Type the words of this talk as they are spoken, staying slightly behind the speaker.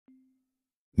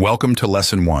Welcome to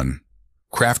Lesson 1,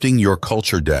 Crafting Your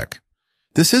Culture Deck.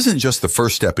 This isn't just the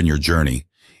first step in your journey,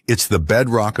 it's the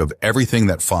bedrock of everything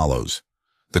that follows.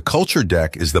 The culture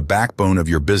deck is the backbone of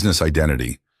your business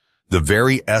identity, the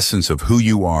very essence of who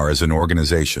you are as an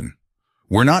organization.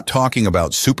 We're not talking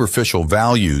about superficial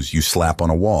values you slap on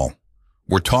a wall.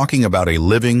 We're talking about a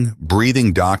living,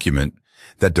 breathing document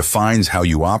that defines how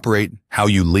you operate, how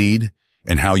you lead,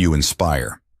 and how you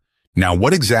inspire. Now,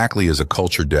 what exactly is a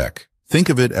culture deck? Think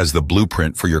of it as the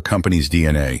blueprint for your company's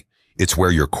DNA. It's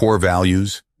where your core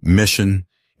values, mission,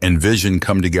 and vision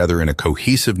come together in a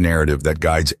cohesive narrative that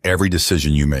guides every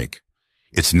decision you make.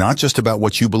 It's not just about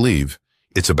what you believe,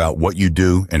 it's about what you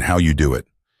do and how you do it.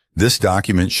 This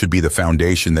document should be the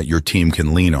foundation that your team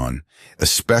can lean on,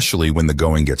 especially when the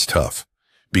going gets tough.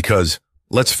 Because,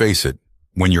 let's face it,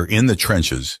 when you're in the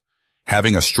trenches,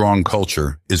 having a strong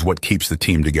culture is what keeps the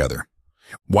team together.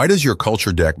 Why does your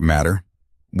culture deck matter?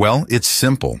 Well, it's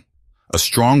simple. A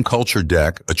strong culture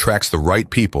deck attracts the right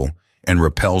people and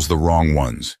repels the wrong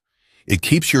ones. It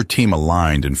keeps your team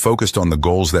aligned and focused on the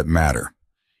goals that matter.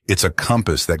 It's a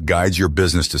compass that guides your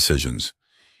business decisions,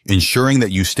 ensuring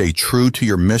that you stay true to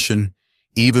your mission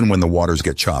even when the waters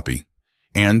get choppy.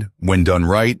 And, when done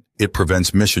right, it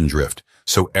prevents mission drift,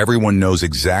 so everyone knows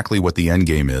exactly what the end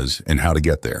game is and how to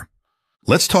get there.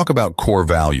 Let's talk about core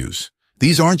values.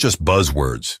 These aren't just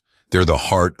buzzwords. They're the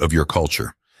heart of your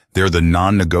culture. They're the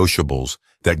non-negotiables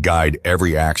that guide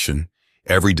every action,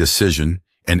 every decision,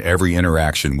 and every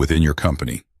interaction within your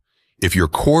company. If your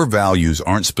core values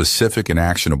aren't specific and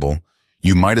actionable,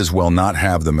 you might as well not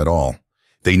have them at all.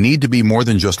 They need to be more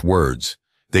than just words.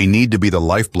 They need to be the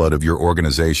lifeblood of your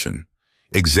organization.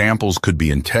 Examples could be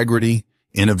integrity,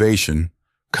 innovation,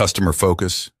 customer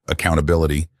focus,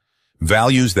 accountability,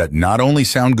 values that not only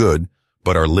sound good,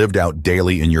 but are lived out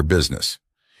daily in your business.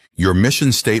 Your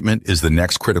mission statement is the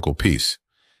next critical piece.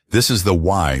 This is the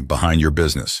why behind your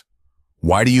business.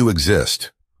 Why do you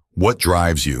exist? What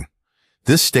drives you?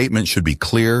 This statement should be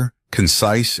clear,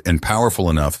 concise, and powerful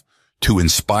enough to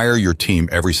inspire your team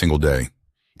every single day.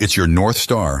 It's your North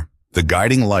Star, the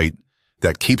guiding light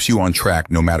that keeps you on track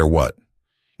no matter what.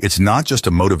 It's not just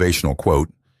a motivational quote.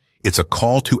 It's a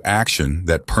call to action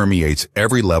that permeates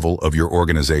every level of your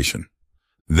organization.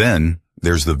 Then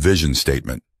there's the vision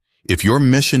statement. If your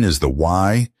mission is the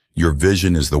why, your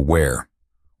vision is the where.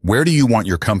 Where do you want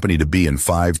your company to be in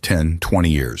 5, 10, 20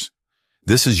 years?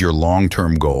 This is your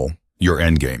long-term goal, your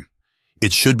end game.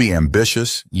 It should be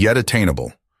ambitious, yet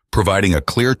attainable, providing a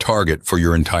clear target for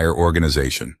your entire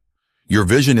organization. Your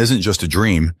vision isn't just a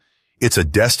dream, it's a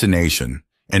destination,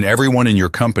 and everyone in your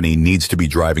company needs to be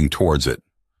driving towards it.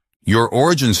 Your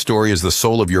origin story is the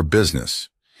soul of your business.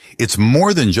 It's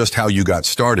more than just how you got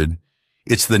started.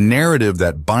 It's the narrative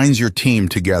that binds your team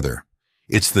together.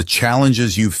 It's the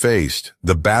challenges you've faced,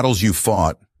 the battles you've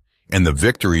fought, and the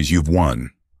victories you've won.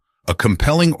 A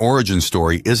compelling origin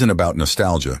story isn't about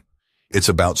nostalgia. It's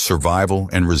about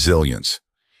survival and resilience.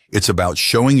 It's about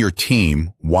showing your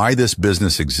team why this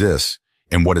business exists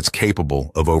and what it's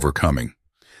capable of overcoming.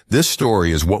 This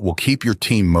story is what will keep your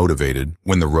team motivated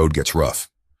when the road gets rough.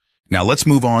 Now let's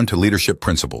move on to leadership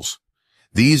principles.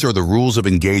 These are the rules of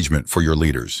engagement for your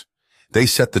leaders. They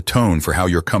set the tone for how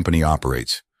your company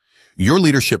operates. Your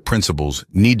leadership principles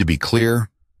need to be clear,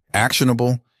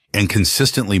 actionable, and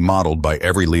consistently modeled by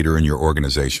every leader in your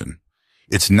organization.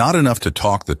 It's not enough to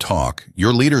talk the talk.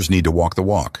 Your leaders need to walk the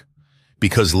walk.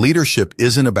 Because leadership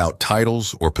isn't about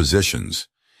titles or positions.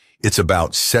 It's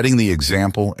about setting the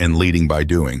example and leading by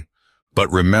doing.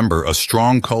 But remember, a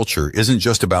strong culture isn't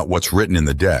just about what's written in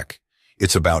the deck.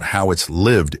 It's about how it's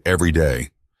lived every day.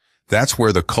 That's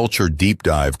where the culture deep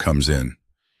dive comes in.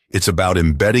 It's about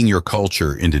embedding your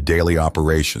culture into daily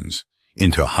operations,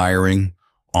 into hiring,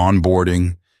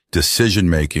 onboarding,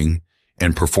 decision-making,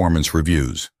 and performance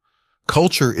reviews.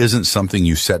 Culture isn't something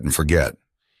you set and forget.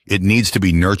 It needs to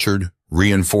be nurtured,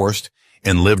 reinforced,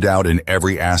 and lived out in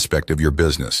every aspect of your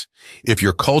business. If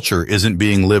your culture isn't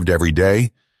being lived every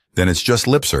day, then it's just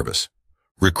lip service.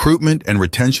 Recruitment and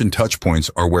retention touchpoints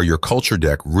are where your culture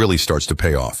deck really starts to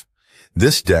pay off.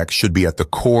 This deck should be at the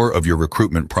core of your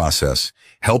recruitment process,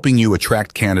 helping you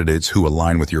attract candidates who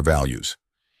align with your values.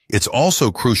 It's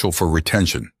also crucial for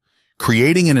retention,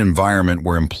 creating an environment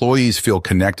where employees feel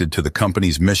connected to the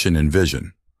company's mission and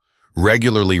vision.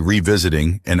 Regularly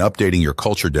revisiting and updating your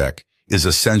culture deck is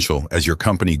essential as your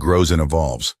company grows and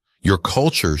evolves. Your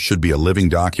culture should be a living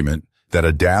document that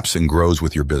adapts and grows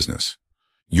with your business.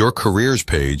 Your careers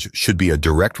page should be a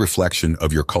direct reflection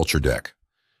of your culture deck.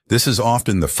 This is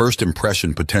often the first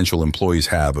impression potential employees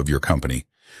have of your company,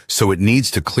 so it needs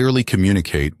to clearly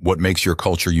communicate what makes your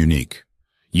culture unique.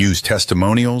 Use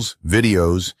testimonials,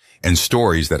 videos, and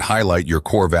stories that highlight your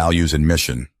core values and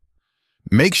mission.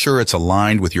 Make sure it's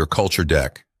aligned with your culture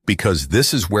deck, because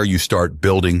this is where you start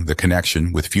building the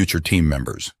connection with future team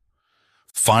members.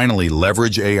 Finally,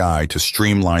 leverage AI to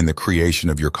streamline the creation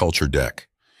of your culture deck.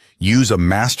 Use a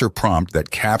master prompt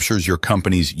that captures your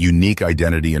company's unique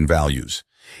identity and values,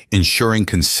 ensuring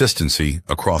consistency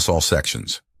across all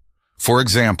sections. For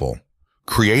example,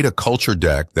 create a culture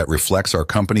deck that reflects our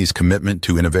company's commitment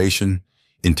to innovation,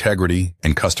 integrity,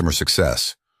 and customer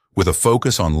success, with a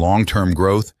focus on long-term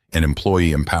growth and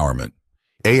employee empowerment.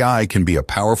 AI can be a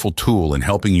powerful tool in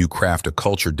helping you craft a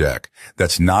culture deck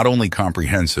that's not only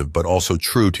comprehensive but also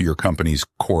true to your company's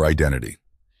core identity.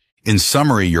 In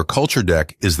summary, your culture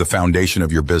deck is the foundation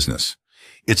of your business.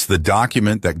 It's the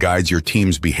document that guides your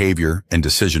team's behavior and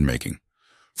decision-making.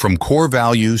 From core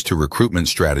values to recruitment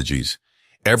strategies,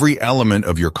 every element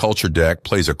of your culture deck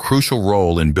plays a crucial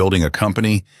role in building a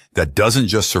company that doesn't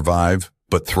just survive,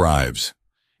 but thrives.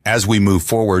 As we move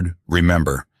forward,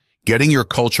 remember, getting your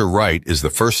culture right is the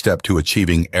first step to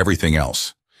achieving everything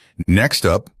else. Next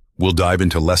up, we'll dive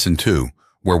into Lesson 2,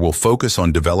 where we'll focus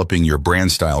on developing your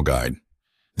brand style guide.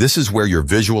 This is where your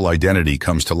visual identity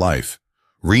comes to life,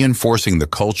 reinforcing the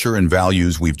culture and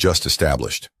values we've just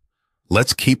established.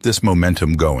 Let's keep this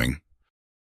momentum going.